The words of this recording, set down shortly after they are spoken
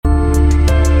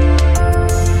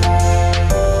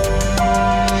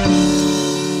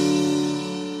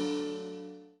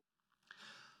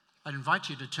invite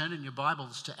you to turn in your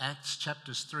Bibles to Acts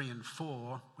chapters 3 and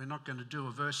 4. We're not going to do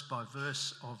a verse by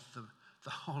verse of the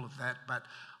whole of that, but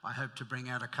I hope to bring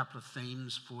out a couple of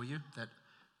themes for you that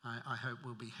I hope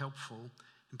will be helpful.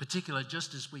 In particular,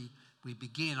 just as we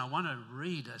begin, I want to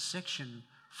read a section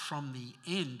from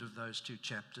the end of those two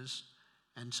chapters.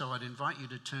 And so I'd invite you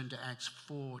to turn to Acts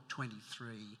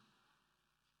 4:23.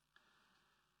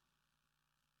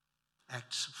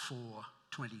 Acts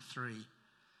 4:23.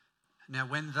 Now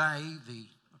when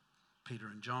Peter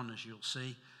and John, as you'll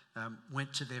see,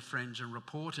 went to their friends and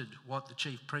reported what the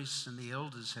chief priests and the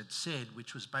elders had said,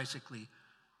 which was basically,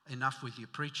 enough with your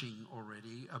preaching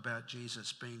already about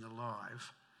Jesus being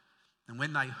alive. And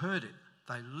when they heard it,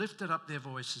 they lifted up their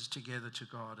voices together to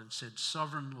God and said,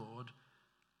 "Sovereign Lord,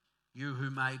 you who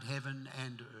made heaven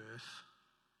and earth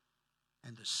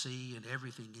and the sea and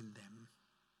everything in them,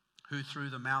 who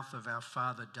through the mouth of our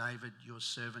father David, your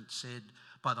servant, said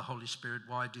by the Holy Spirit,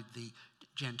 why did the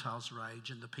Gentiles rage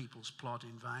and the peoples plot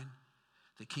in vain?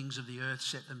 The kings of the earth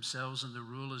set themselves and the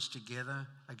rulers together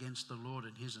against the Lord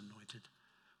and his anointed.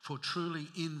 For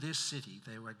truly in this city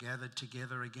they were gathered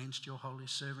together against your holy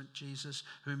servant Jesus,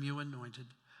 whom you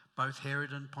anointed, both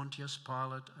Herod and Pontius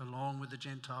Pilate, along with the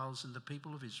Gentiles and the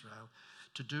people of Israel,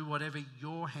 to do whatever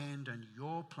your hand and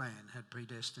your plan had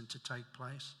predestined to take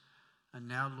place. And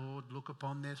now, Lord, look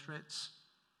upon their threats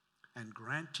and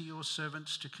grant to your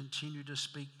servants to continue to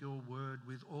speak your word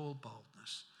with all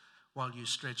boldness, while you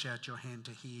stretch out your hand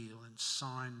to heal and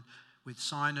sign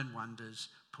and wonders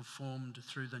performed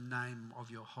through the name of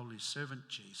your holy servant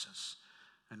Jesus."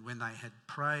 And when they had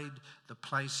prayed, the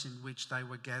place in which they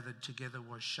were gathered together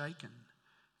was shaken,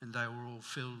 and they were all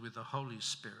filled with the Holy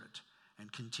Spirit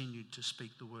and continued to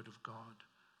speak the word of God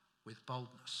with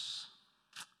boldness.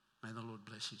 May the Lord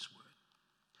bless his word.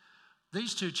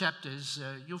 These two chapters,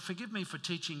 you'll forgive me for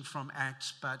teaching from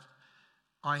Acts, but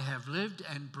I have lived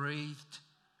and breathed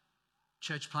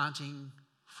church planting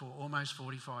for almost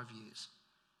 45 years.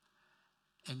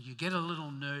 And you get a little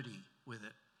nerdy with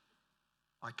it,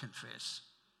 I confess.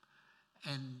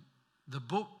 And the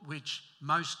book which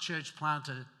most church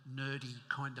planter nerdy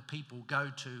kind of people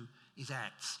go to is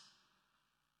Acts.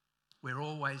 We're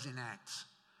always in Acts.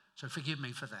 So forgive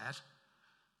me for that.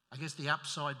 I guess the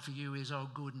upside for you is, oh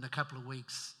good, in a couple of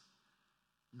weeks,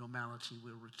 normality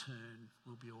will return,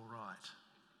 we'll be all right.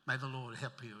 May the Lord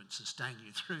help you and sustain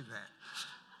you through that.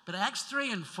 But Acts 3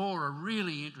 and 4 are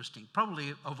really interesting.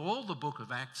 Probably of all the book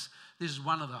of Acts, this is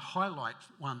one of the highlight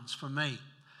ones for me.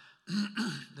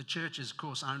 The church is, of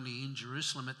course, only in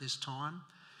Jerusalem at this time,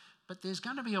 but there's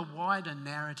going to be a wider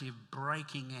narrative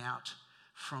breaking out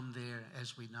from there,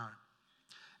 as we know.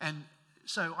 And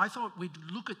so I thought we'd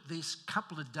look at this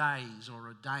couple of days,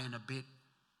 or a day and a bit.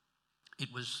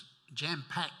 It was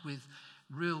jam-packed with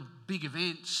real big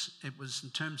events. It was,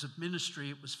 in terms of ministry,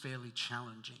 it was fairly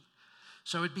challenging.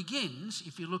 So it begins,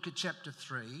 if you look at chapter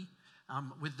 3,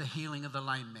 with the healing of the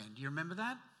lame man. Do you remember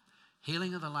that?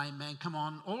 Healing of the lame man. Come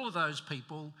on, all of those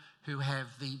people who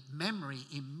have the memory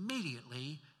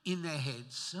immediately in their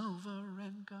heads. Silver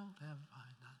and gold have I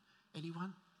none.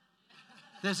 Anyone?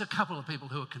 There's a couple of people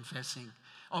who are confessing.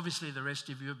 Obviously, the rest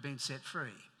of you have been set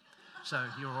free. So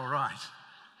you're all right.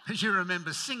 But you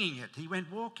remember singing it. He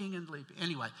went walking and leaping.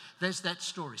 Anyway, there's that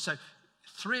story. So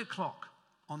 3 o'clock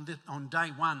on day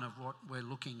one of what we're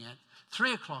looking at,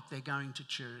 3 o'clock they're going to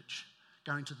church,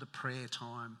 going to the prayer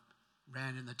time,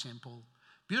 round in the temple.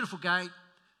 Beautiful gate.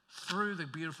 Through the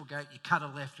beautiful gate, you cut a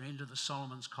left into the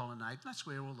Solomon's Colonnade. That's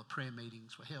where all the prayer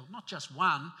meetings were held. Not just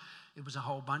one, it was a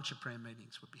whole bunch of prayer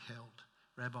meetings would be held.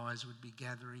 Rabbis would be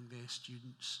gathering their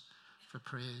students for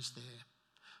prayers there.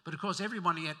 But of course,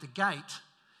 everybody at the gate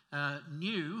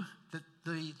knew that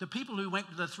the people who went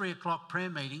to the 3 o'clock prayer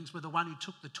meetings were the one who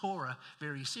took the Torah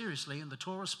very seriously, and the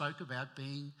Torah spoke about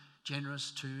being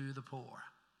generous to the poor.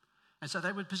 And so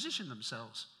they would position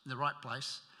themselves in the right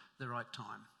place, the right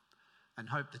time, and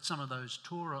hope that some of those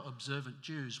Torah-observant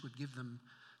Jews would give them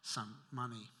some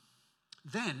money.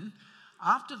 Then,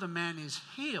 after the man is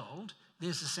healed,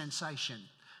 there's a sensation.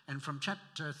 And from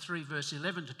chapter 3, verse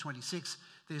 11 to 26,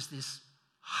 there's this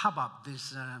hubbub,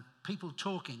 there's people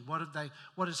talking.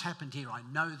 What has happened here? I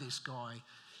know this guy.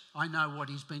 I know what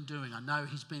he's been doing. I know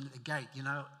he's been at the gate. You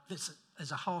know, there's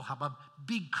a whole hubbub,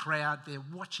 big crowd. They're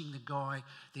watching the guy.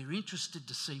 They're interested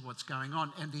to see what's going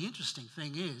on. And the interesting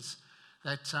thing is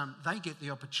that they get the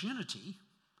opportunity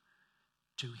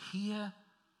to hear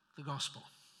the gospel.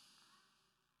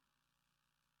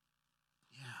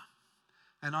 Yeah.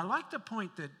 And I like the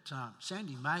point that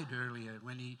Sandy made earlier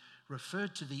when he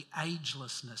referred to the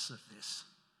agelessness of this.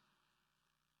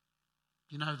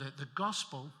 You know, the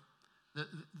gospel,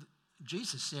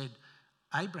 Jesus said,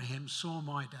 Abraham saw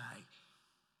my day.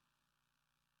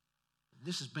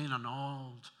 This has been an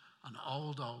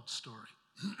old story.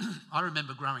 I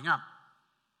remember growing up,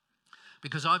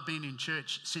 because I've been in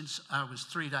church since I was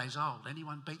 3 days old.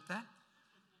 Anyone beat that?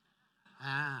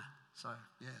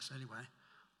 Yes, anyway,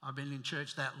 I've been in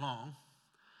church that long.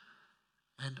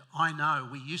 And I know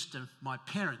my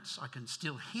parents, I can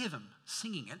still hear them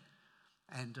singing it.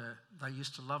 And they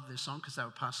used to love their song because they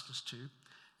were pastors too.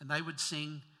 And they would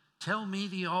sing, "Tell me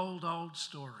the old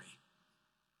story.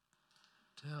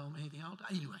 Tell me the old..."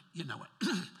 Anyway, you know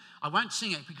it. I won't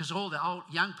sing it because all the old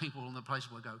young people in the place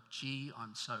will go, "Gee,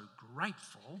 I'm so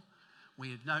grateful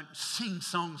we don't sing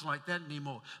songs like that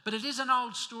anymore." But it is an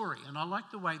old story, and I like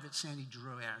the way that Sandy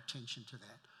drew our attention to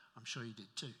that. I'm sure you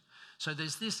did too. So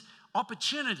there's this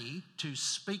opportunity to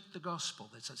speak the gospel.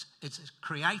 It's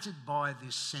created by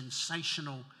this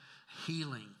sensational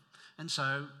healing. And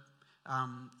so,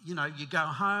 you go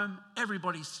home,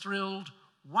 everybody's thrilled,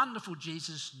 wonderful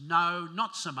Jesus. No,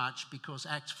 not so much, because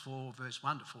Acts 4, verse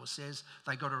 1 to 4 says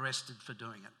they got arrested for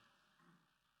doing it.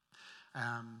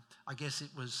 I guess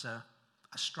it was a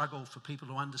struggle for people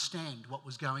to understand what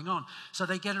was going on. So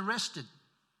they get arrested.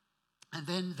 And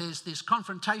then there's this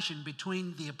confrontation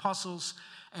between the apostles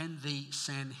and the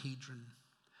Sanhedrin,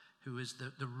 who is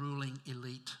the ruling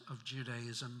elite of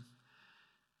Judaism.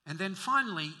 And then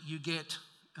finally you get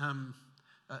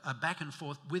a back and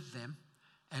forth with them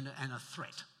and a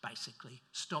threat, basically.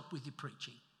 Stop with your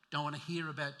preaching. Don't want to hear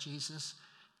about Jesus.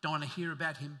 Don't want to hear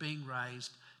about him being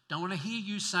raised. Don't want to hear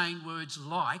you saying words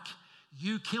like,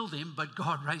 "You killed him, but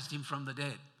God raised him from the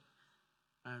dead."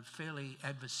 Fairly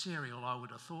adversarial, I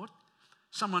would have thought.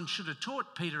 Someone should have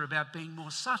taught Peter about being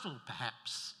more subtle,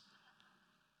 perhaps.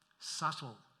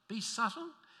 Subtle. Be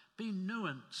subtle, be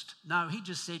nuanced. No, he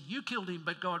just said, "You killed him,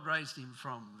 but God raised him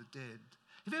from the dead."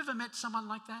 Have you ever met someone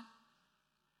like that?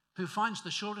 Who finds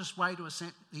the shortest way to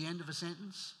the end of a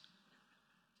sentence?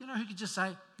 Who could just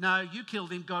say, "No, you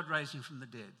killed him, God raised him from the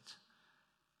dead."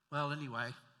 Well,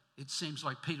 anyway, it seems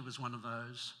like Peter was one of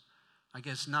those. I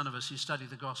guess none of us who study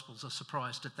the Gospels are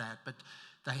surprised at that, but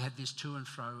they had this to and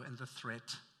fro and the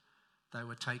threat. They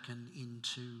were taken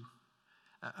into,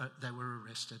 they were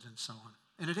arrested and so on.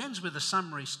 And it ends with a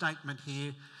summary statement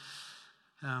here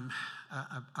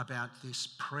about this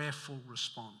prayerful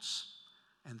response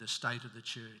and the state of the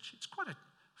church. It's quite a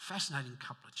fascinating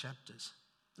couple of chapters.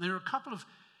 And there are a couple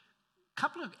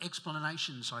of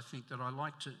explanations, I think, that I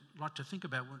like to think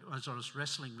about as I was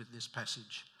wrestling with this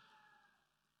passage.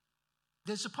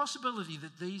 There's a possibility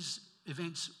that these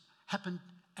events happened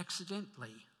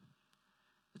accidentally,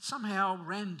 that somehow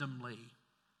randomly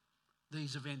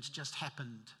these events just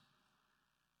happened.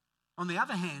 On the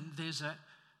other hand, there's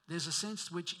a sense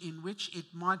in which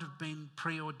it might have been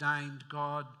preordained.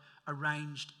 God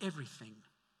arranged everything.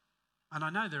 And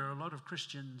I know there are a lot of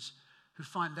Christians who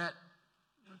find that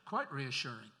quite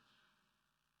reassuring.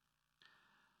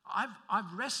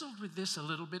 I've wrestled with this a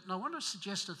little bit, and I want to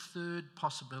suggest a third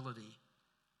possibility.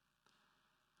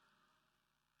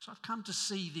 So I've come to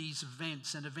see these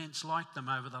events and events like them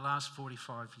over the last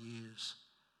 45 years.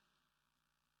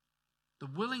 The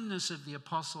willingness of the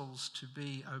apostles to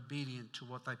be obedient to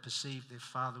what they perceived their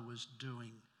Father was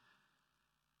doing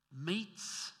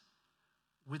meets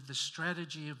with the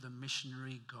strategy of the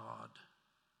missionary God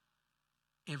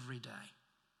every day.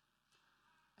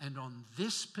 And on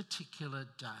this particular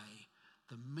day,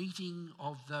 the meeting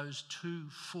of those two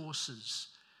forces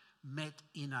met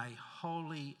in a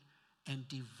holy and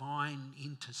divine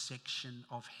intersection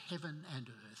of heaven and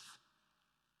earth.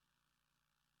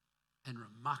 And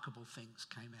remarkable things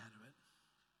came out of it.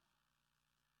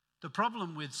 The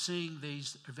problem with seeing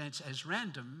these events as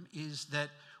random is that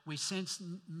we sense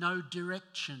no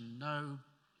direction, no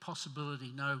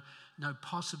possibility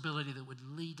that would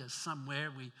lead us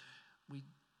somewhere. We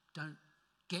don't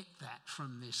get that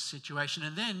from this situation.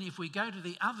 And then if we go to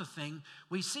the other thing,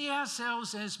 we see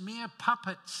ourselves as mere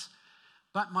puppets.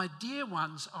 But my dear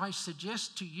ones, I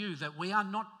suggest to you that we are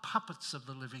not puppets of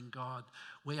the living God.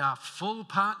 We are full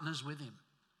partners with him.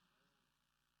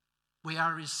 We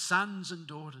are his sons and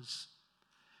daughters.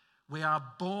 We are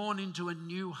born into a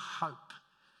new hope.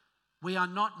 We are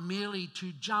not merely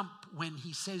to jump when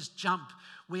he says jump.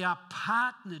 We are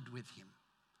partnered with him.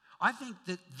 I think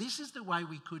that this is the way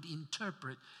we could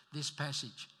interpret this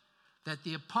passage. That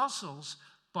the apostles,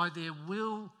 by their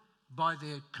will, by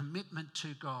their commitment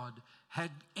to God,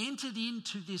 had entered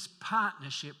into this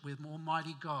partnership with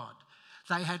Almighty God.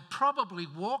 They had probably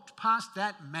walked past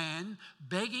that man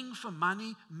begging for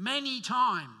money many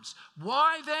times.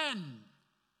 Why then?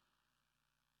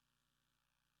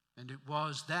 And it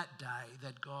was that day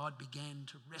that God began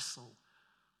to wrestle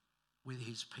with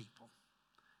his people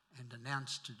and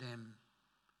announced to them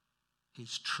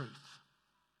his truth.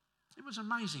 It was an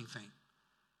amazing thing.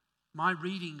 My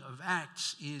reading of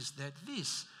Acts is that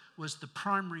this was the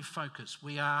primary focus.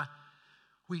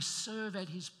 We serve at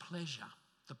his pleasure,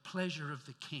 the pleasure of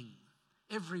the King.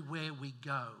 Everywhere we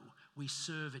go, we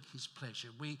serve at his pleasure.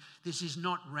 This is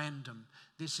not random.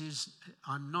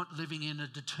 I'm not living in a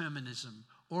determinism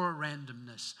or a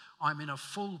randomness. I'm in a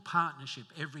full partnership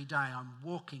every day. I'm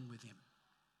walking with him.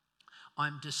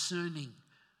 I'm discerning.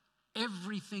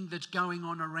 Everything that's going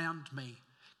on around me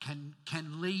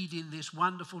can lead in this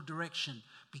wonderful direction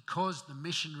because the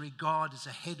missionary God is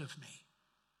ahead of me.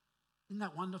 Isn't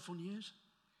that wonderful news?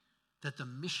 That the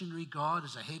missionary God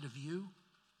is ahead of you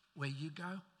where you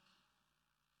go.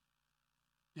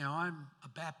 Now, I'm a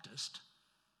Baptist,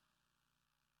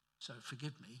 so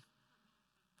forgive me.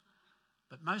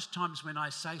 But most times when I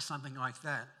say something like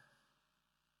that,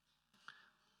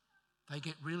 they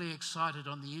get really excited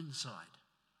on the inside.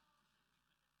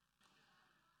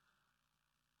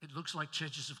 It looks like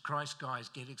Churches of Christ guys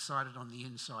get excited on the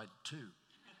inside too.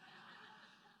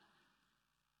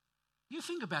 You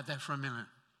think about that for a minute.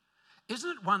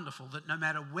 Isn't it wonderful that no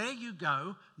matter where you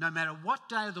go, no matter what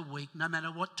day of the week, no matter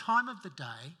what time of the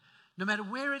day, no matter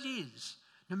where it is,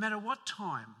 no matter what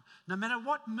time, no matter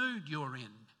what mood you're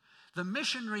in, the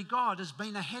missionary God has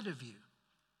been ahead of you.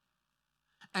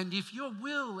 And if your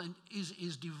will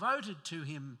is devoted to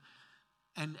him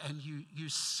and you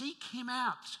seek him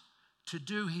out to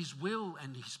do his will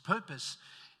and his purpose,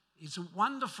 it's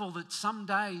wonderful that some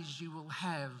days you will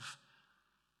have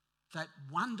that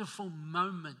wonderful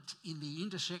moment in the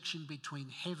intersection between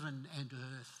heaven and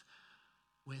earth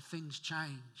where things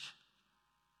change.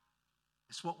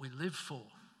 It's what we live for.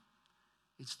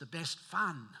 It's the best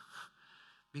fun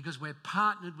because we're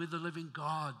partnered with the living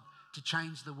God to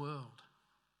change the world.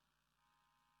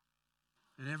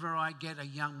 Whenever I get a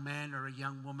young man or a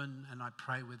young woman and I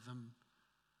pray with them,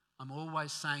 I'm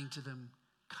always saying to them,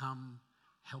 come,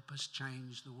 help us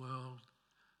change the world.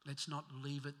 Let's not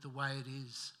leave it the way it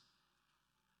is.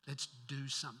 Let's do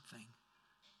something.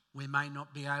 We may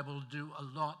not be able to do a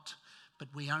lot, but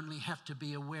we only have to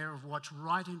be aware of what's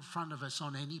right in front of us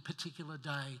on any particular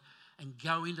day and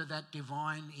go into that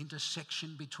divine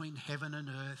intersection between heaven and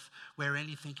earth where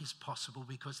anything is possible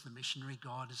because the missionary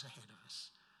God is ahead of us.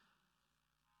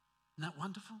 Isn't that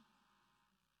wonderful?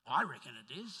 I reckon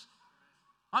it is.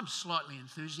 I'm slightly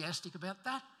enthusiastic about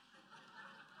that.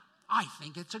 I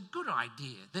think it's a good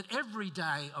idea that every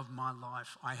day of my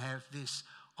life I have this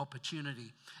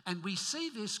opportunity. And we see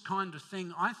this kind of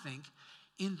thing, I think,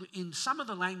 in some of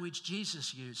the language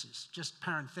Jesus uses, just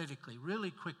parenthetically,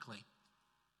 really quickly.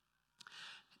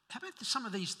 How about some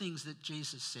of these things that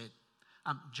Jesus said?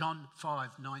 John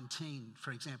 5:19,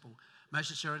 for example.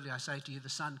 Most assuredly I say to you, the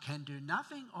Son can do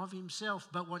nothing of himself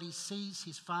but what he sees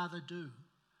his Father do.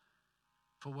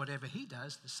 For whatever he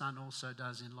does, the Son also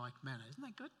does in like manner. Isn't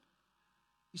that good?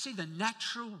 You see the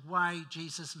natural way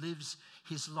Jesus lives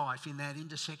his life in that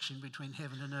intersection between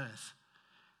heaven and earth.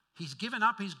 He's given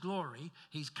up his glory.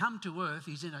 He's come to earth.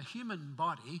 He's in a human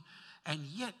body. And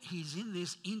yet he's in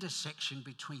this intersection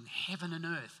between heaven and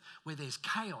earth where there's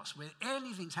chaos, where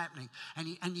anything's happening.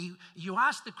 And you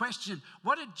ask the question,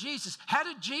 how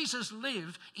did Jesus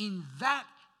live in that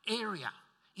area,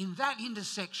 in that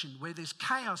intersection where there's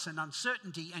chaos and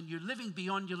uncertainty and you're living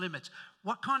beyond your limits?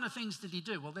 What kind of things did he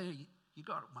do? Well, there you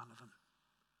got one of them.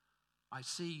 I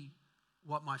see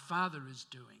what my Father is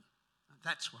doing.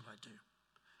 That's what I do.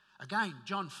 Again,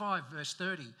 John 5 verse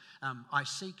 30,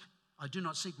 I do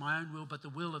not seek my own will, but the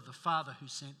will of the Father who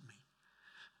sent me.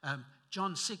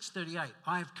 John 6:38,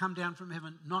 I have come down from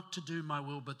heaven not to do my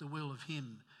will, but the will of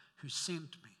him who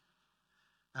sent me.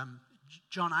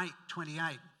 John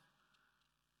 8:28,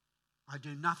 I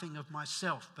do nothing of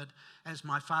myself, but as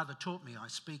my Father taught me, I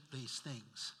speak these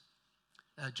things.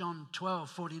 John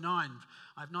 12:49,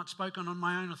 I've not spoken on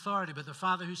my own authority, but the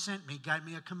Father who sent me gave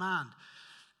me a command.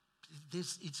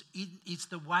 It's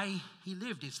the way he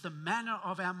lived. It's the manner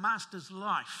of our Master's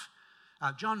life.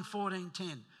 John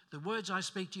 14:10, the words I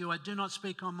speak to you, I do not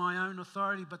speak on my own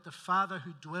authority, but the Father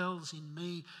who dwells in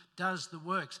me does the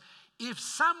works. If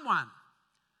someone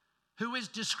who is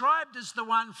described as the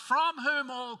one from whom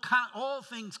all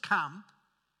things come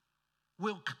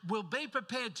will be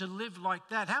prepared to live like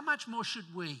that, how much more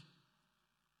should we?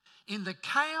 In the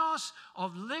chaos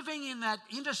of living in that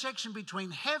intersection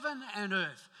between heaven and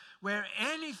earth, where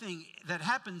anything that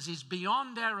happens is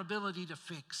beyond our ability to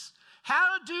fix.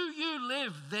 How do you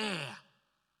live there?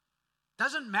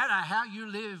 Doesn't matter how you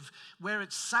live where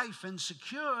it's safe and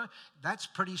secure. That's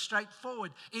pretty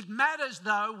straightforward. It matters,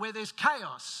 though, where there's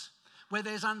chaos, where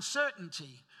there's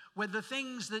uncertainty, where the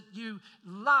things that you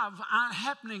love aren't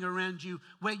happening around you,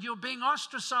 where you're being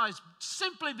ostracized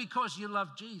simply because you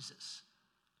love Jesus.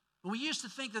 We used to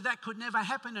think that that could never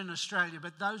happen in Australia,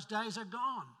 but those days are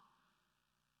gone.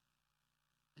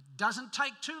 It doesn't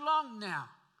take too long now.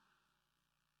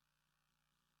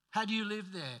 How do you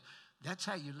live there? That's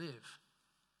how you live.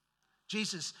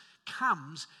 Jesus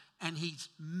comes and his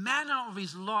manner of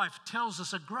his life tells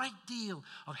us a great deal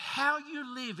of how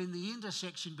you live in the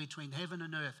intersection between heaven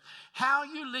and earth. How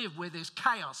you live where there's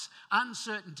chaos,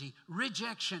 uncertainty,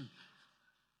 rejection,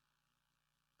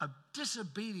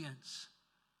 disobedience.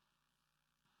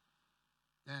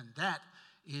 And that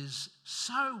is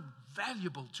so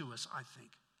valuable to us, I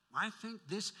think. I think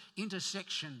this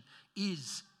intersection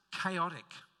is chaotic.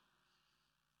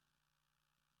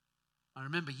 I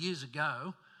remember years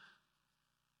ago,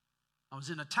 I was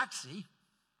in a taxi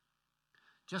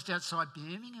just outside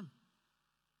Birmingham.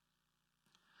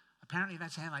 Apparently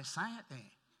that's how they say it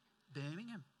there,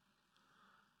 Birmingham.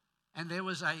 And there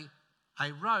was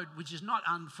a road which is not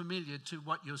unfamiliar to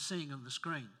what you're seeing on the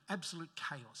screen. Absolute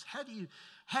chaos. How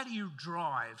do you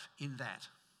drive in that?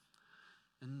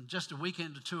 And just a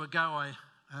weekend or two ago,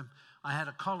 I had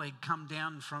a colleague come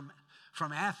down from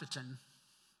Atherton.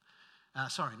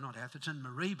 Sorry, not Atherton,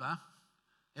 Mareeba.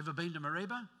 Ever been to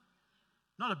Mareeba?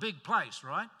 Not a big place,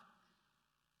 right?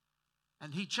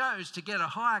 And he chose to get a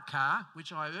hire car,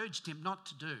 which I urged him not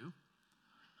to do,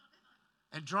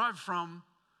 and drive from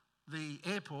the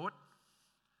airport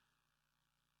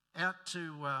out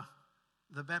to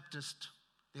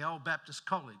the old Baptist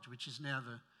College, which is now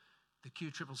the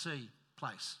QCCC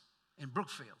place in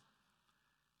Brookfield.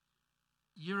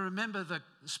 You remember the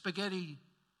spaghetti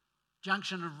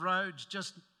junction of roads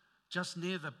just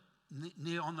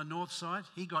near on the north side?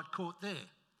 He got caught there.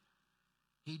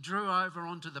 He drew over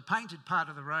onto the painted part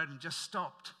of the road and just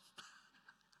stopped.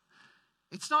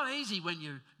 It's not easy when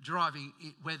you're driving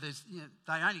where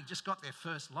they only just got their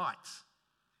first lights.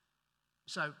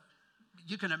 So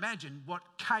you can imagine what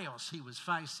chaos he was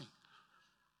facing.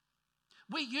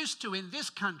 We used to, in this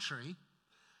country,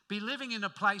 be living in a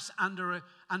place under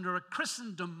a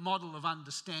Christendom model of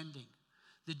understanding.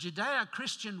 The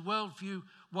Judeo-Christian worldview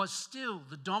was still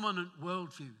the dominant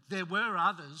worldview. There were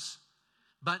others,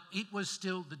 but it was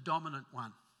still the dominant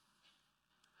one.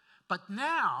 But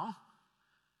now,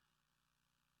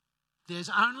 there's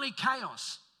only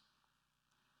chaos.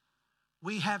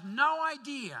 We have no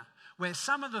idea where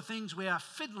some of the things we are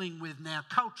fiddling with now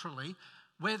culturally,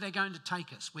 where they're going to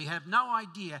take us. We have no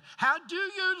idea. How do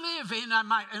you live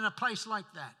in a place like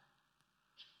that?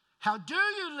 How do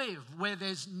you live where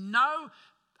there's no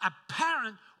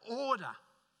apparent order?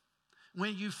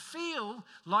 When you feel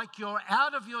like you're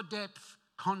out of your depth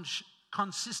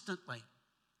consistently?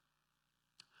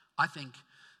 I think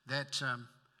that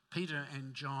Peter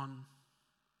and John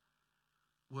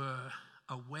were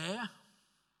aware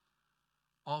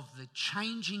of the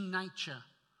changing nature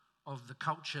of the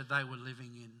culture they were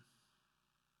living in.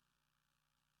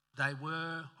 They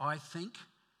were, I think,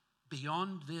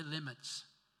 beyond their limits.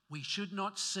 We should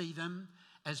not see them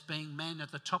as being men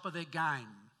at the top of their game.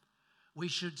 We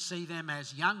should see them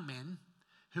as young men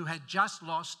who had just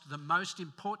lost the most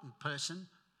important person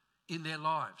in their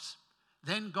lives,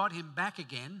 then got him back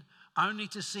again, only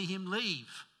to see him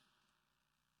leave.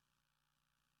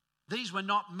 These were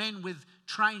not men with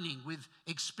training, with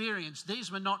experience. These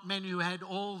were not men who had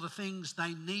all the things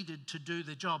they needed to do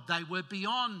the job. They were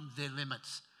beyond their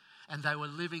limits, and they were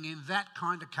living in that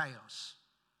kind of chaos.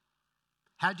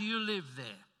 How do you live there?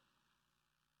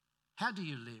 How do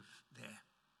you live there?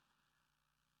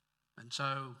 And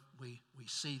so we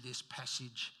see this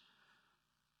passage,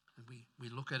 and we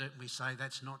look at it and we say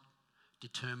that's not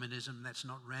determinism, that's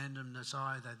not randomness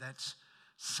either. That's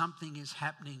something is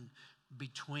happening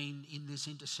in this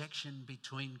intersection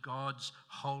between God's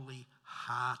holy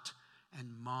heart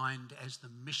and mind as the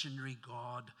missionary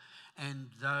God and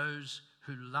those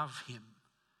who love him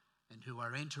and who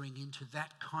are entering into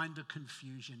that kind of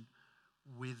confusion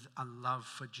with a love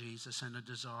for Jesus and a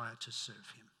desire to serve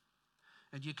him.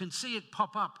 And you can see it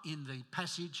pop up in the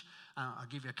passage. I'll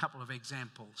give you a couple of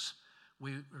examples.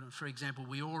 For example,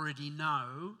 we already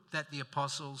know that the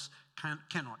apostles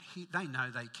they know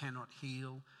they cannot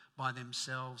heal by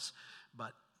themselves,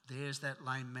 but there's that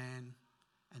lame man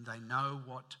and they know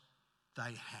what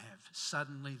they have.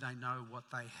 Suddenly they know what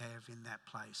they have in that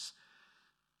place.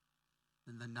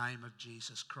 In the name of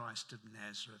Jesus Christ of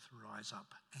Nazareth, rise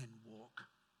up and walk.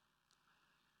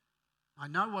 I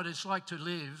know what it's like to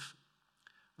live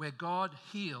where God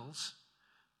heals,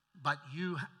 but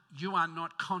you are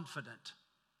not confident.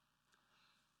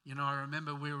 You know, I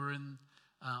remember we were in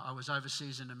I was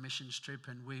overseas in a missions trip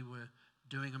and we were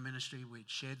doing a ministry. We'd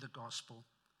shared the gospel.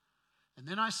 And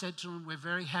then I said to them, we're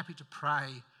very happy to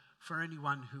pray for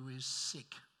anyone who is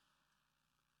sick.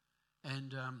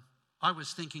 And I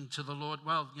was thinking to the Lord,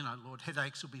 well, Lord,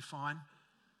 headaches will be fine.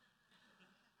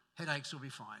 Headaches will be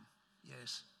fine,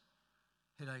 yes.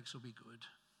 Headaches will be good.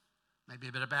 Maybe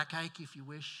a bit of backache if you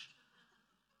wish.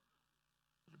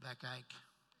 A bit of backache.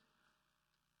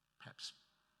 Perhaps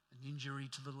an injury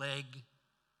to the leg.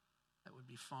 That would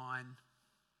be fine.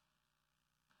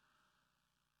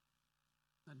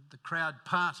 And the crowd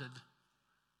parted.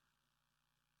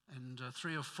 And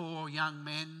 3 or 4 young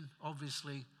men,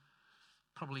 obviously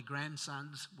probably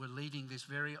grandsons, were leading this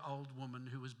very old woman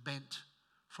who was bent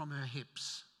from her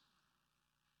hips.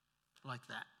 Like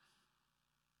that.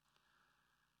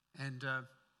 And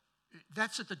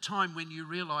that's at the time when you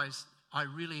realise I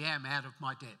really am out of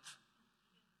my depth.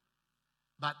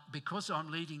 But because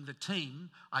I'm leading the team,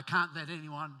 I can't let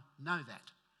anyone know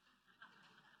that.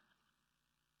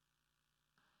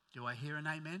 Do I hear an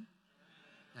amen?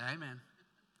 Amen.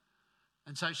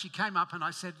 And so she came up and I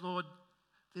said, Lord,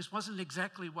 this wasn't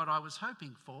exactly what I was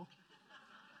hoping for.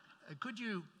 Could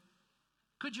you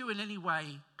in any way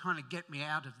kind of get me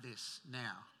out of this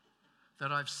now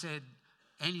that I've said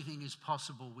anything is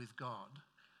possible with God?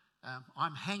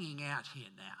 I'm hanging out here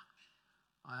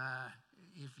now.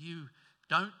 If you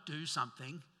don't do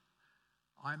something,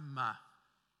 I'm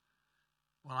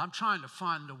trying to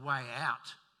find a way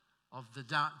out of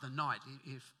the night.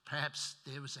 If perhaps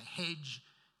there was a hedge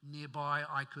nearby,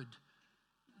 I could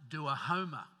do a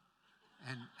Homer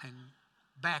and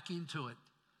back into it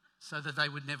so that they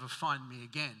would never find me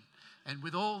again. And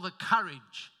with all the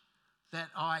courage that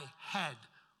I had,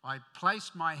 I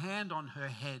placed my hand on her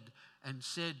head and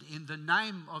said, in the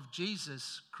name of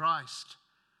Jesus Christ,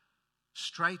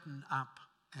 straighten up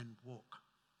and walk.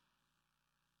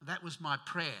 That was my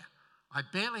prayer. I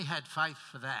barely had faith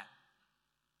for that.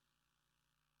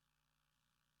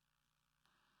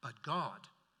 But God,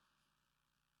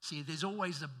 see, there's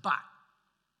always a but.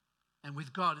 And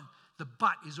with God, the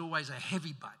but is always a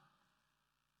heavy but.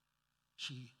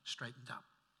 She straightened up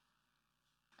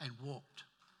and walked.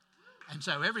 And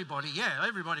so everybody's,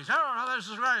 oh, this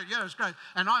is great, yeah, it's great.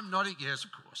 And I'm nodding, yes,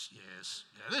 of course, yes.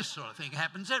 Yeah, this sort of thing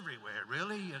happens everywhere,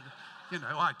 really. And,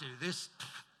 I do this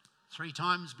 3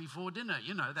 times before dinner.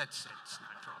 That's no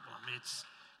problem.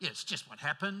 It's just what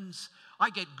happens. I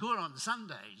get good on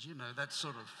Sundays, that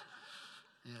sort of,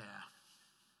 yeah.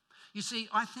 You see,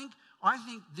 I think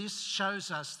this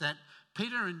shows us that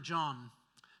Peter and John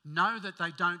know that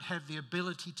they don't have the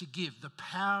ability to give. The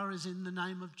power is in the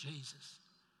name of Jesus.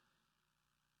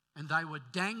 And they were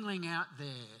dangling out there.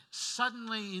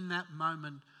 Suddenly in that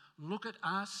moment, look at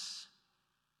us.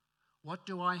 What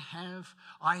do I have?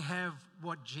 I have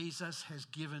what Jesus has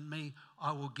given me.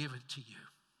 I will give it to you.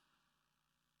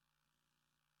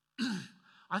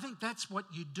 I think that's what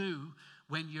you do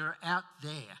when you're out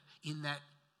there in that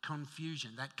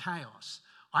confusion, that chaos.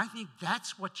 I think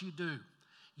that's what you do.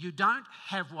 You don't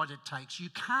have what it takes. You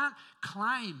can't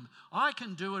claim, I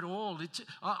can do it all.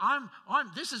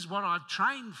 This is what I've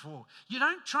trained for. You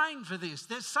don't train for this.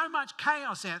 There's so much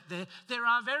chaos out there. There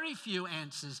are very few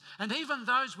answers. And even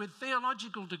those with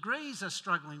theological degrees are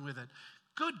struggling with it.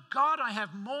 Good God, I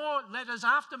have more letters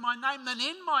after my name than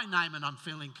in my name, and I'm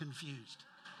feeling confused.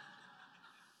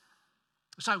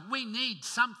 So we need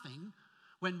something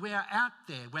when we're out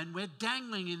there, when we're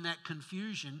dangling in that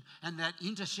confusion and that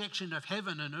intersection of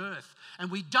heaven and earth,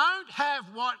 and we don't have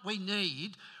what we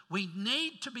need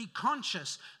to be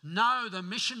conscious. No, the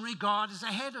missionary God is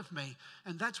ahead of me.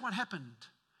 And that's what happened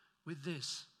with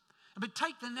this. But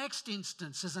take the next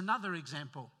instance as another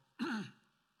example.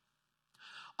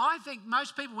 I think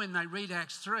most people, when they read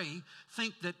Acts 3,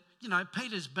 think that,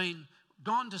 Peter's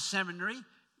gone to seminary,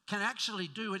 can actually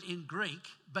do it in Greek,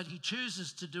 but he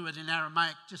chooses to do it in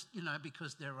Aramaic just,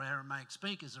 because there are Aramaic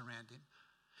speakers around him.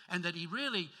 And that he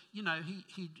really,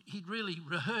 he'd really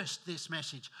rehearsed this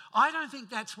message. I don't think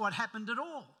that's what happened at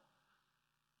all.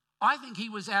 I think he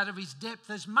was out of his depth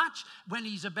as much when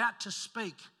he's about to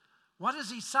speak. What does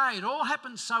he say? It all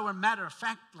happens so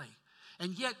matter-of-factly.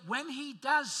 And yet when he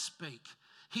does speak,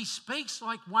 he speaks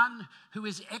like one who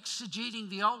is exegeting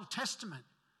the Old Testament.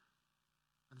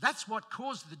 That's what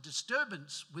caused the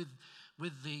disturbance with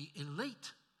the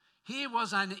elite. Here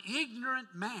was an ignorant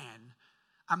man,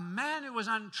 a man who was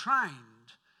untrained,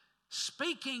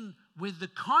 speaking with the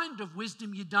kind of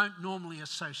wisdom you don't normally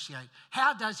associate.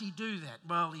 How does he do that?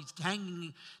 Well, he's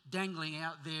dangling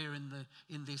out there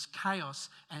in this chaos,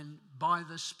 and by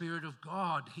the Spirit of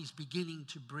God, he's beginning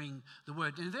to bring the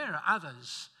word. And there are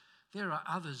others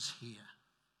here.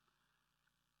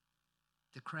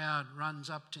 The crowd runs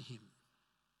up to him.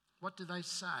 What do they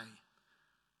say?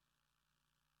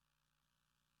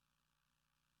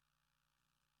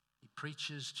 He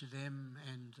preaches to them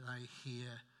and they hear,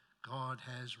 God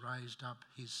has raised up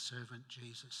his servant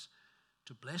Jesus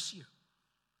to bless you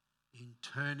in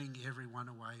turning everyone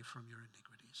away from your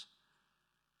iniquities.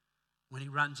 When he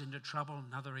runs into trouble,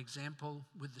 another example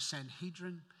with the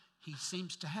Sanhedrin, he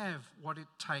seems to have what it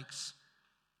takes.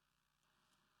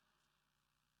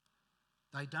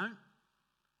 They don't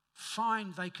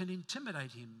find they can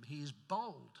intimidate him. He is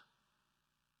bold.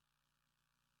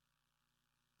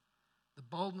 The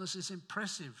boldness is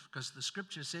impressive because the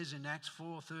scripture says in Acts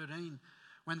 4:13,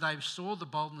 when they saw the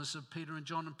boldness of Peter and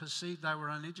John and perceived they were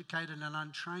uneducated and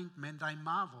untrained men, they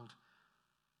marveled.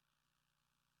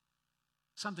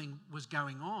 Something was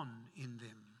going on in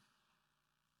them.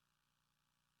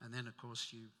 And then, of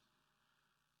course,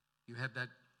 you have that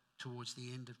towards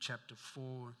the end of chapter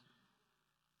 4.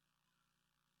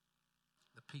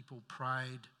 The people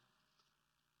prayed.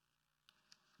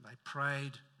 They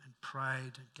prayed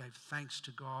and gave thanks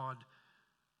to God.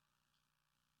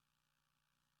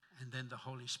 And then the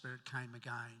Holy Spirit came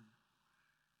again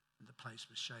and the place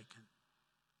was shaken.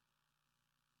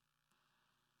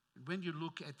 When you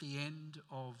look at the end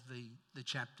of the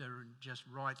chapter and just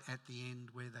right at the end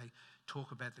where they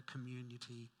talk about the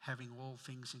community having all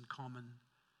things in common,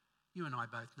 you and I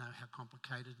both know how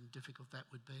complicated and difficult that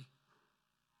would be.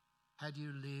 How do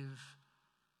you live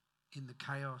in the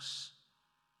chaos?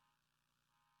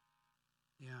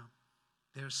 Yeah,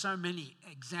 there are so many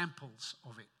examples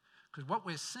of it. Because what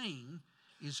we're seeing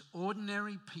is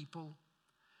ordinary people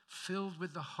filled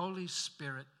with the Holy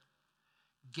Spirit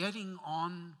getting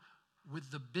on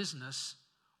with the business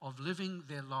of living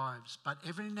their lives. But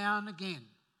every now and again,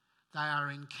 they are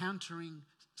encountering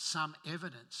some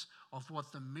evidence of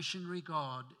what the missionary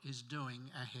God is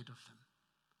doing ahead of them.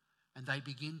 And they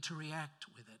begin to react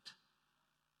with it.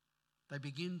 They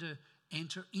begin to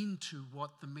enter into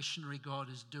what the missionary God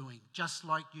is doing, just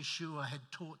like Yeshua had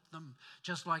taught them,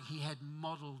 just like he had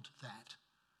modeled that.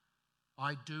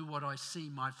 I do what I see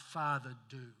my Father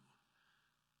do.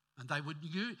 And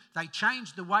they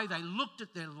changed the way they looked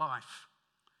at their life.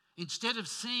 Instead of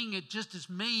seeing it just as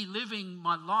me living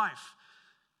my life,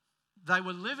 they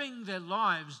were living their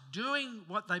lives doing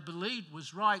what they believed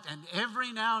was right. And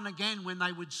every now and again when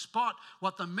they would spot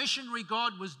what the missionary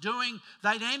God was doing,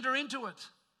 they'd enter into it.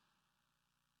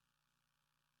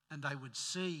 And they would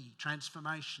see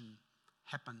transformation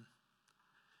happen.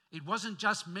 It wasn't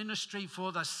just ministry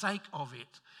for the sake of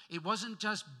it. It wasn't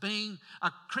just being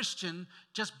a Christian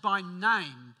just by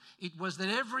name. It was that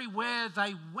everywhere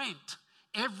they went,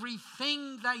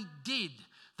 everything they did,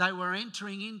 they were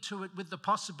entering into it with the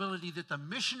possibility that the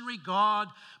missionary God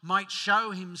might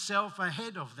show himself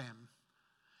ahead of them.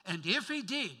 And if he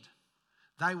did,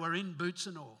 they were in boots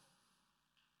and all.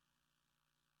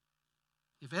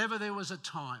 If ever there was a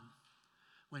time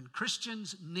when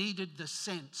Christians needed the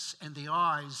sense and the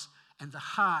eyes and the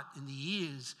heart and the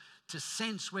ears to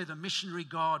sense where the missionary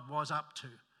God was up to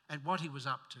and what he was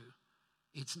up to,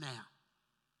 it's now.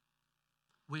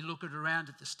 We look around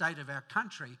at the state of our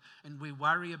country and we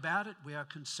worry about it. We are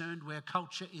concerned where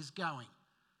culture is going.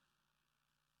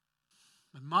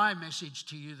 And my message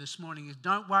to you this morning is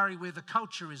don't worry where the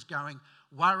culture is going.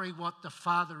 Worry what the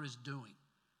Father is doing.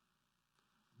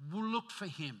 We'll look for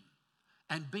him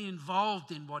and be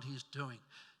involved in what he's doing.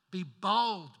 Be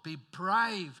bold, be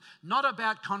brave, not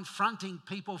about confronting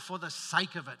people for the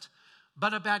sake of it,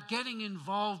 but about getting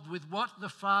involved with what the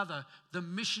Father, the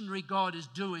missionary God, is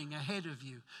doing ahead of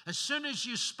you. As soon as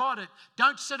you spot it,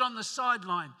 don't sit on the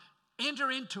sideline.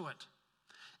 Enter into it.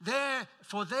 There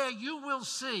you will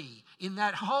see, in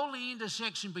that holy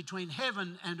intersection between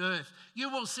heaven and earth, you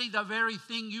will see the very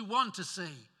thing you want to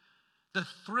see. The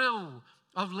thrill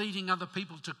of leading other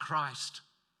people to Christ.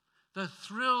 The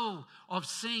thrill of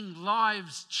seeing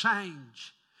lives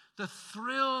change. The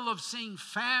thrill of seeing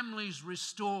families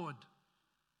restored.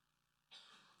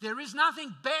 There is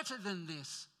nothing better than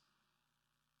this.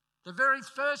 The very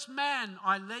first man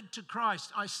I led to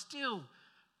Christ, I still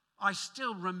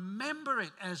remember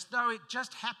it as though it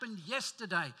just happened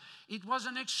yesterday. It was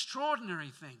an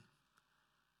extraordinary thing.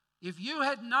 If you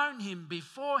had known him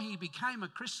before he became a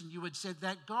Christian, you would have said,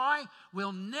 that guy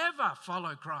will never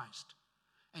follow Christ.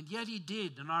 And yet he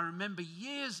did. And I remember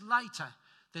years later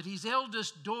that his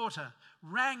eldest daughter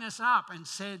rang us up and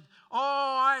said, oh,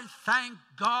 I thank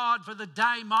God for the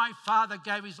day my father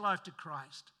gave his life to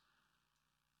Christ.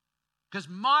 Because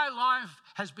my life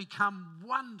has become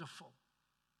wonderful.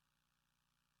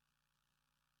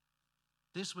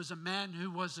 This was a man who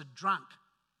was a drunk.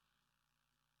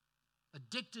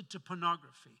 addicted to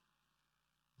pornography,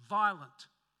 violent.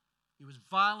 He was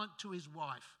violent to his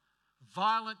wife,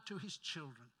 violent to his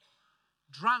children,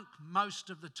 drunk most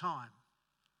of the time.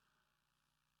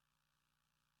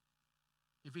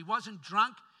 If he wasn't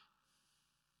drunk,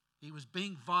 he was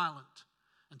being violent.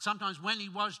 And sometimes when he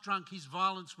was drunk, his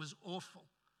violence was awful.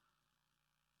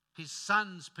 His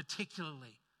sons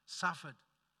particularly suffered.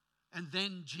 And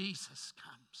then Jesus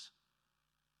comes.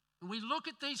 And we look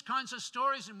at these kinds of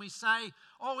stories and we say,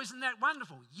 oh, isn't that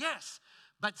wonderful? Yes,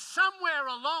 but somewhere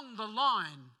along the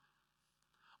line,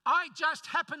 I just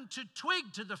happened to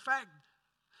twig to the fact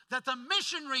that the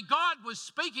missionary God was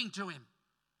speaking to him.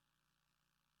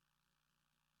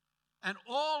 And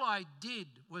all I did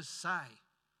was say,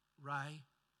 Ray,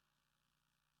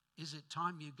 is it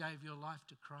time you gave your life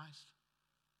to Christ?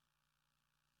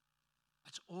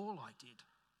 That's all I did.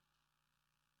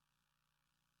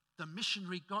 The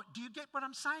missionary God, do you get what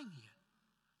I'm saying here?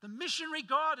 The missionary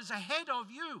God is ahead of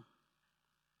you.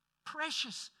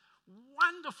 Precious,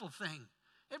 wonderful thing.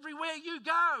 Everywhere you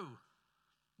go,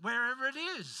 wherever it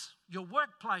is, your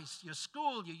workplace, your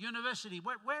school, your university,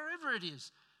 wherever it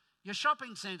is, your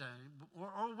shopping centre,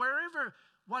 or wherever,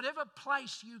 whatever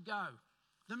place you go,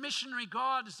 the missionary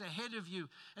God is ahead of you.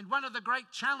 And one of the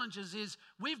great challenges is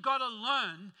we've got to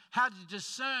learn how to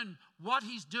discern what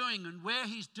he's doing and where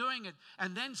he's doing it,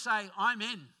 and then say, I'm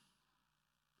in.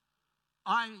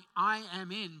 I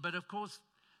am in. But of course,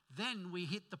 then we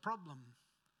hit the problem.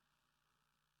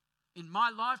 In my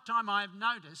lifetime, I've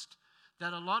noticed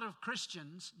that a lot of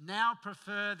Christians now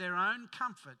prefer their own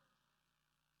comfort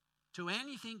to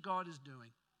anything God is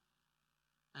doing.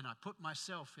 And I put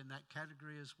myself in that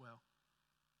category as well.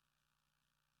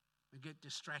 We get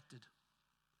distracted.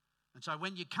 And so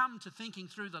when you come to thinking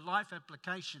through the life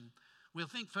application, we'll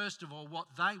think first of all what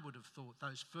they would have thought,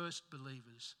 those first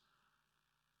believers.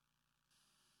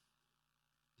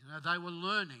 You know, they were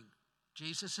learning.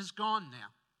 Jesus is gone now.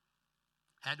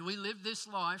 How do we live this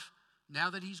life now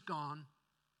that he's gone?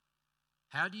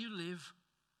 How do you live?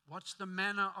 What's the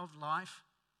manner of life?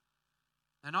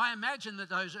 And I imagine that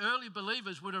those early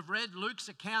believers would have read Luke's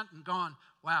account and gone,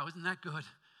 wow, isn't that good?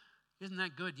 Isn't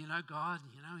that good? You know, God,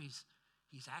 you know, he's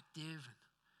active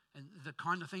and the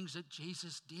kind of things that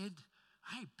Jesus did.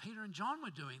 Hey, Peter and John were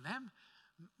doing them.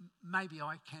 Maybe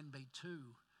I can be too.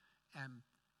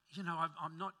 You know,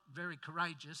 I'm not very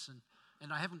courageous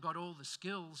and I haven't got all the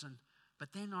skills. But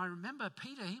then I remember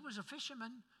Peter, he was a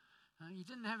fisherman. He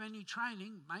didn't have any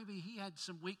training. Maybe he had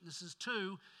some weaknesses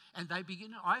too. And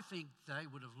I think they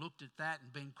would have looked at that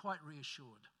and been quite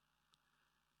reassured.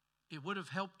 It would have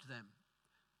helped them.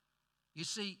 You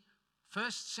see,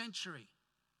 first century,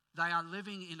 they are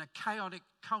living in a chaotic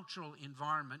cultural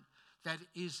environment that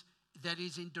is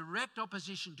in direct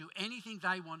opposition to anything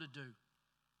they want to do.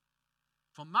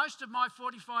 For most of my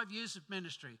 45 years of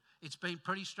ministry, it's been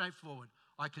pretty straightforward.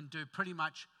 I can do pretty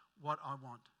much what I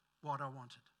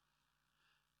wanted.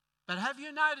 But have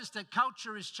you noticed that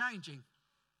culture is changing?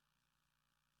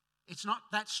 It's not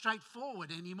that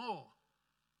straightforward anymore.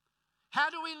 How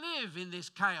do we live in this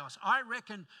chaos? I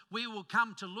reckon we will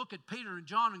come to look at Peter and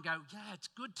John and go, yeah, it's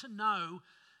good to know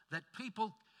that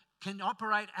people can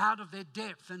operate out of their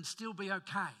depth and still be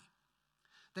okay.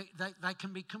 They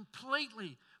can be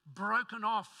completely broken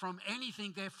off from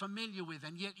anything they're familiar with,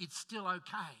 and yet it's still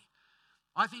okay.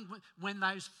 I think when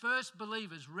those first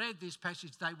believers read this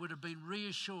passage, they would have been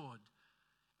reassured.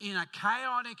 In a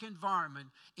chaotic environment,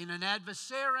 in an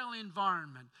adversarial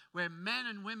environment, where men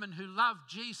and women who love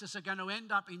Jesus are going to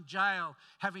end up in jail,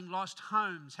 having lost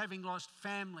homes, having lost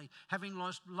family, having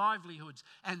lost livelihoods,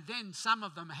 and then some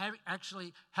of them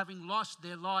having lost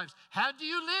their lives. How do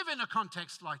you live in a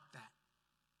context like that?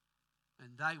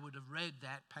 And they would have read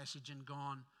that passage and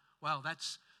gone, well,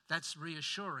 that's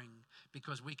reassuring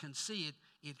because we can see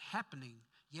it happening.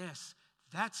 Yes,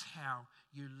 that's how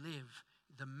you live.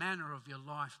 The manner of your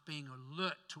life, being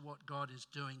alert to what God is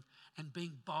doing and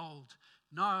being bold.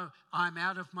 No, I'm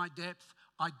out of my depth.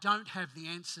 I don't have the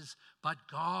answers, but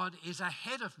God is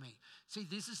ahead of me. See,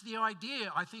 this is the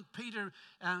idea I think Peter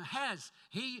has.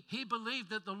 He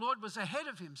believed that the Lord was ahead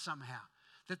of him somehow.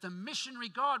 That the missionary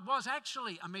God was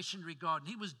actually a missionary God. And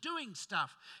he was doing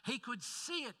stuff. He could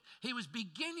see it. He was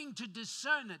beginning to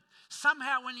discern it.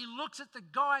 Somehow when he looks at the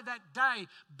guy that day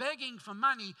begging for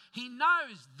money, he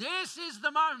knows this is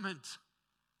the moment.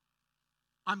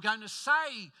 I'm going to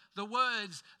say the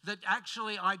words that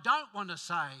actually I don't want to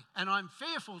say and I'm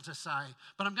fearful to say,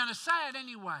 but I'm going to say it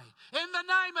anyway. In the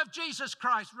name of Jesus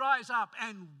Christ, rise up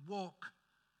and walk.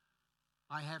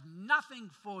 I have nothing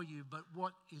for you but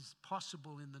what is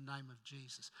possible in the name of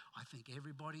Jesus. I think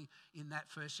everybody in that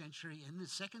first century, in the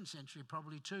second century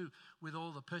probably too, with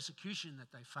all the persecution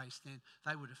that they faced then,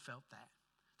 they would have felt that.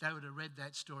 They would have read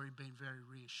that story and been very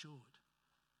reassured.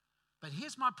 But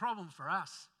here's my problem for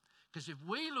us, because if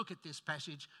we look at this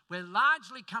passage, we're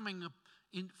largely coming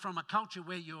from a culture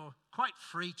where you're quite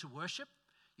free to worship.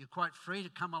 You're quite free to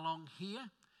come along here.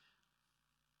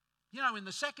 You know, in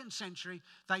the second century,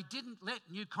 they didn't let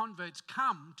new converts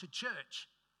come to church.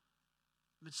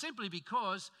 But simply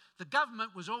because the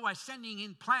government was always sending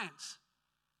in plants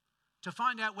to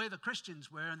find out where the Christians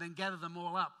were and then gather them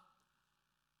all up.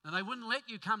 And they wouldn't let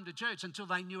you come to church until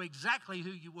they knew exactly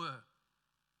who you were.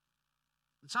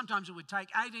 And sometimes it would take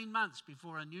 18 months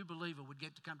before a new believer would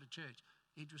get to come to church.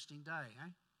 Interesting day, eh?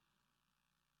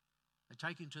 They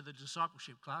take him to the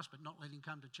discipleship class but not let him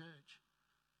come to church.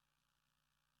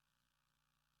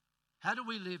 How do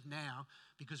we live now?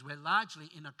 Because we're largely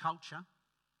in a culture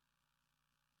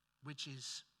which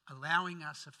is allowing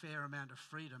us a fair amount of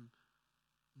freedom.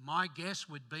 My guess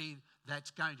would be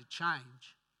that's going to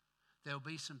change. There'll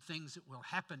be some things that will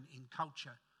happen in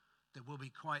culture that will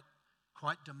be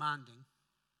quite demanding.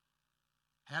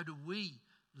 How do we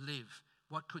live?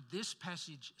 What could this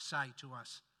passage say to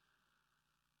us?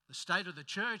 The state of the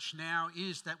church now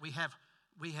is that we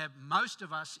have most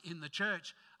of us in the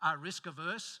church are risk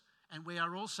averse, and we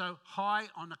are also high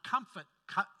on a comfort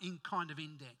kind of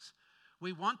index.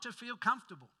 We want to feel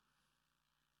comfortable.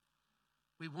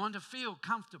 We want to feel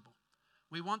comfortable.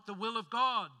 We want the will of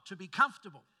God to be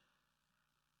comfortable.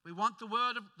 We want the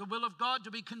will of God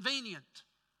to be convenient.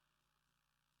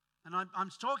 And I'm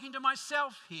talking to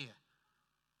myself here.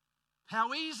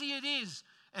 How easy it is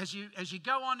as you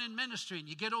go on in ministry and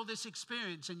you get all this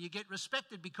experience and you get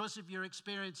respected because of your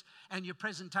experience and your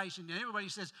presentation. And everybody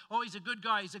says, oh, he's a good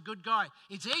guy, he's a good guy.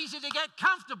 It's easy to get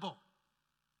comfortable.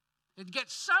 It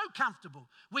gets so comfortable.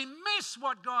 We miss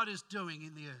what God is doing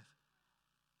in the earth.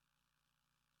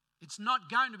 It's not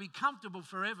going to be comfortable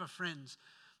forever, friends.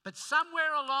 But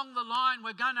somewhere along the line,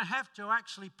 we're going to have to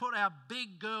actually put our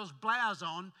big girl's blouse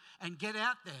on and get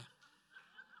out there.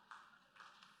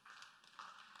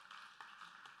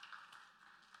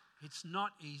 It's not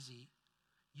easy.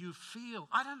 You feel,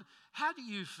 how do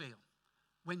you feel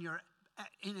when you're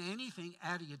in anything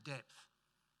out of your depth?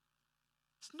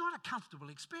 It's not a comfortable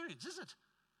experience, is it?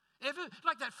 Ever,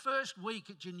 like that first week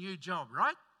at your new job,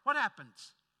 right? What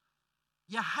happens?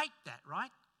 You hate that, right?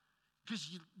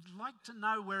 Because you like to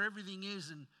know where everything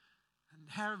is and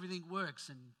how everything works,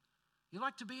 and you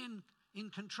like to be in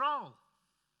control.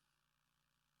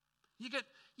 You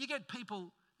get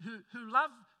people who love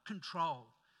control,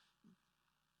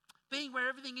 being where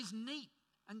everything is neat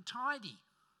and tidy.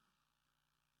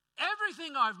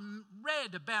 Everything I've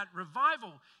read about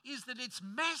revival is that it's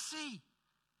messy,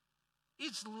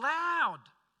 it's loud,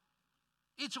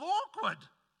 it's awkward,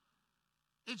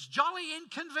 it's jolly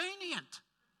inconvenient.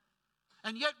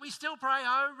 And yet we still pray,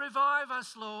 oh, revive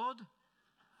us, Lord.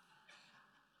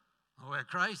 Oh, we're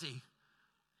crazy.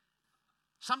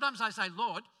 Sometimes I say,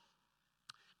 Lord,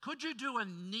 could you do a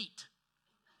neat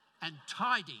and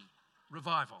tidy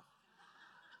revival?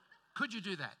 Could you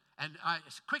do that? And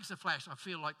as quick as a flash, I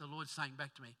feel like the Lord's saying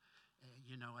back to me,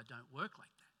 you know, I don't work like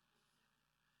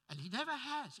that. And he never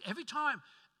has. Every time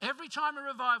a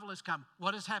revival has come,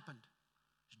 what has happened?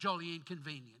 It's jolly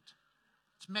inconvenient.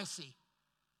 It's messy.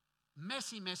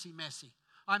 Messy, messy, messy.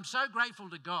 I'm so grateful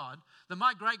to God that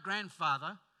my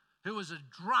great-grandfather, who was a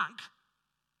drunk,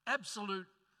 absolute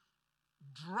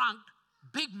drunk,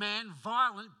 big man,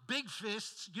 violent, big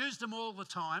fists, used them all the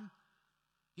time.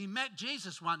 He met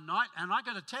Jesus one night, and I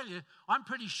got to tell you, I'm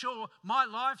pretty sure my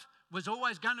life was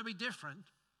always going to be different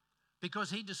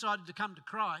because he decided to come to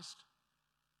Christ.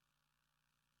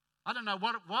 I don't know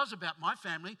what it was about my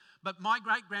family, but my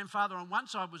great-grandfather on one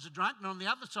side was a drunk, and on the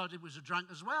other side he was a drunk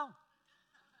as well.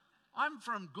 I'm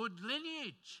from good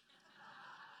lineage.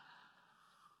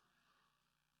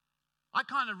 I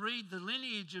kind of read the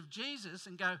lineage of Jesus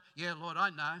and go, yeah, Lord, I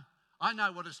know. I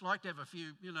know what it's like to have a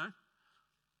few, you know,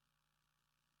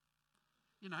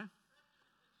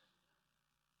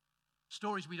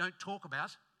 stories we don't talk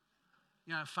about,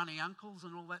 funny uncles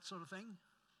and all that sort of thing.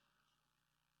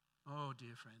 Oh,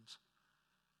 dear friends.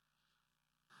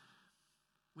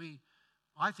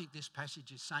 I think this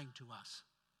passage is saying to us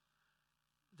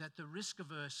that the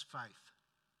risk-averse faith,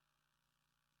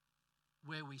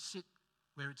 where we sit,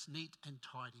 where it's neat and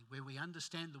tidy, where we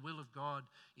understand the will of God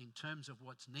in terms of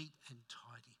what's neat and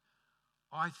tidy,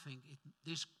 I think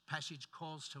this passage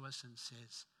calls to us and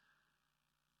says,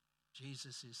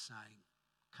 Jesus is saying,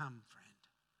 come, friend,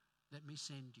 let me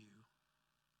send you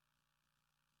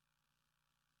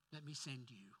let me send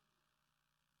you.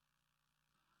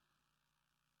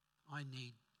 I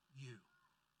need you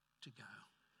to go.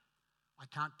 I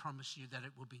can't promise you that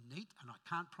it will be neat, and I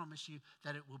can't promise you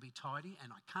that it will be tidy,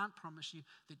 and I can't promise you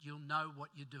that you'll know what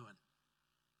you're doing.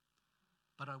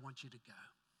 But I want you to go.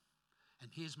 And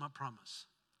here's my promise.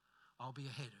 I'll be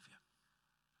ahead of you.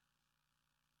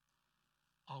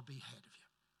 I'll be ahead of you.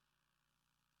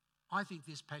 I think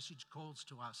this passage calls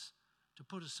to us to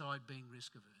put aside being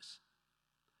risk averse,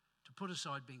 to put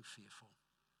aside being fearful,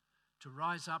 to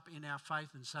rise up in our faith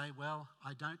and say, well,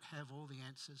 I don't have all the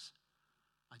answers.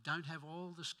 I don't have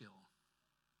all the skill.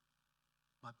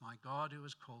 But my God who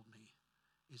has called me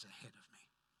is ahead of me.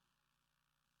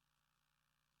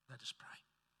 Let us pray.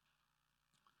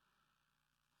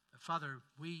 Father,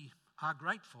 we are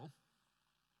grateful.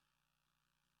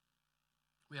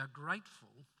 We are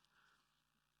grateful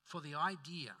for the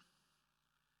idea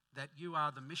that you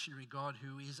are the missionary God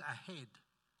who is ahead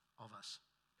of us.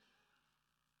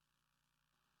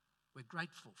 We're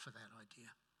grateful for that idea.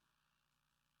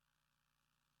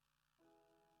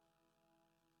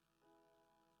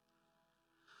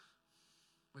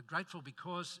 We're grateful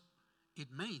because it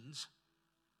means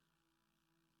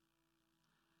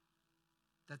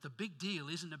that the big deal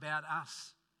isn't about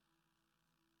us.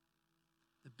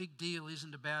 The big deal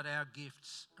isn't about our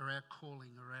gifts or our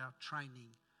calling or our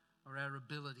training or our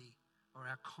ability or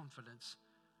our confidence.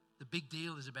 The big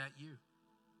deal is about you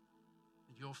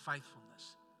and your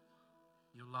faithfulness,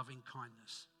 your loving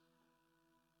kindness.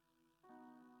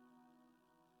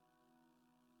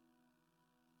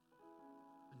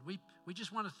 And we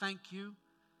just want to thank you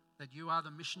that you are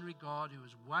the missionary God who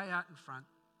is way out in front.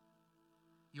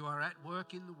 You are at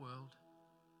work in the world.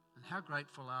 And how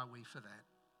grateful are we for that?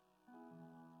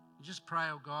 And just pray,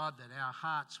 oh God, that our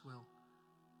hearts will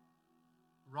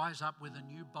rise up with a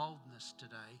new boldness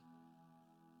today.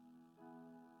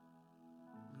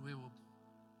 And we will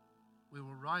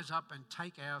rise up and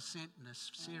take our sentness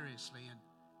seriously and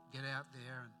get out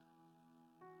there and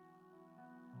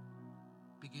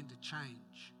begin to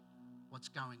change what's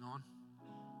going on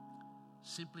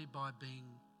simply by being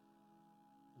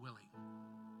willing.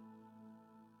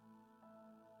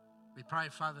 We pray,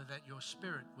 Father, that your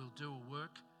Spirit will do a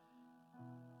work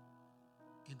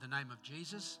in the name of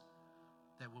Jesus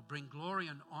that will bring glory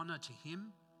and honour to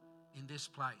him in this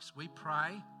place. We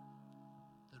pray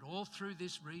that all through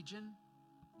this region,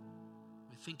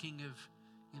 we're thinking of,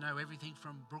 everything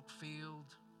from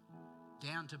Brookfield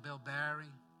down to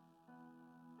Belbarry,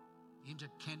 into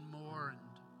Kenmore and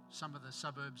some of the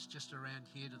suburbs just around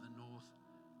here to the north.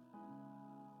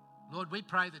 Lord, we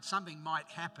pray that something might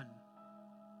happen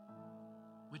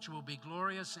which will be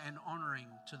glorious and honouring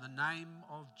to the name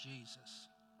of Jesus.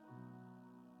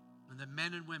 And that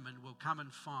men and women will come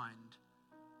and find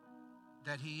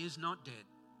that he is not dead,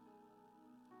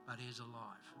 but he is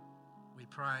alive. We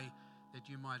pray that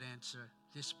you might answer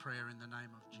this prayer in the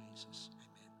name of Jesus.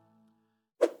 Amen.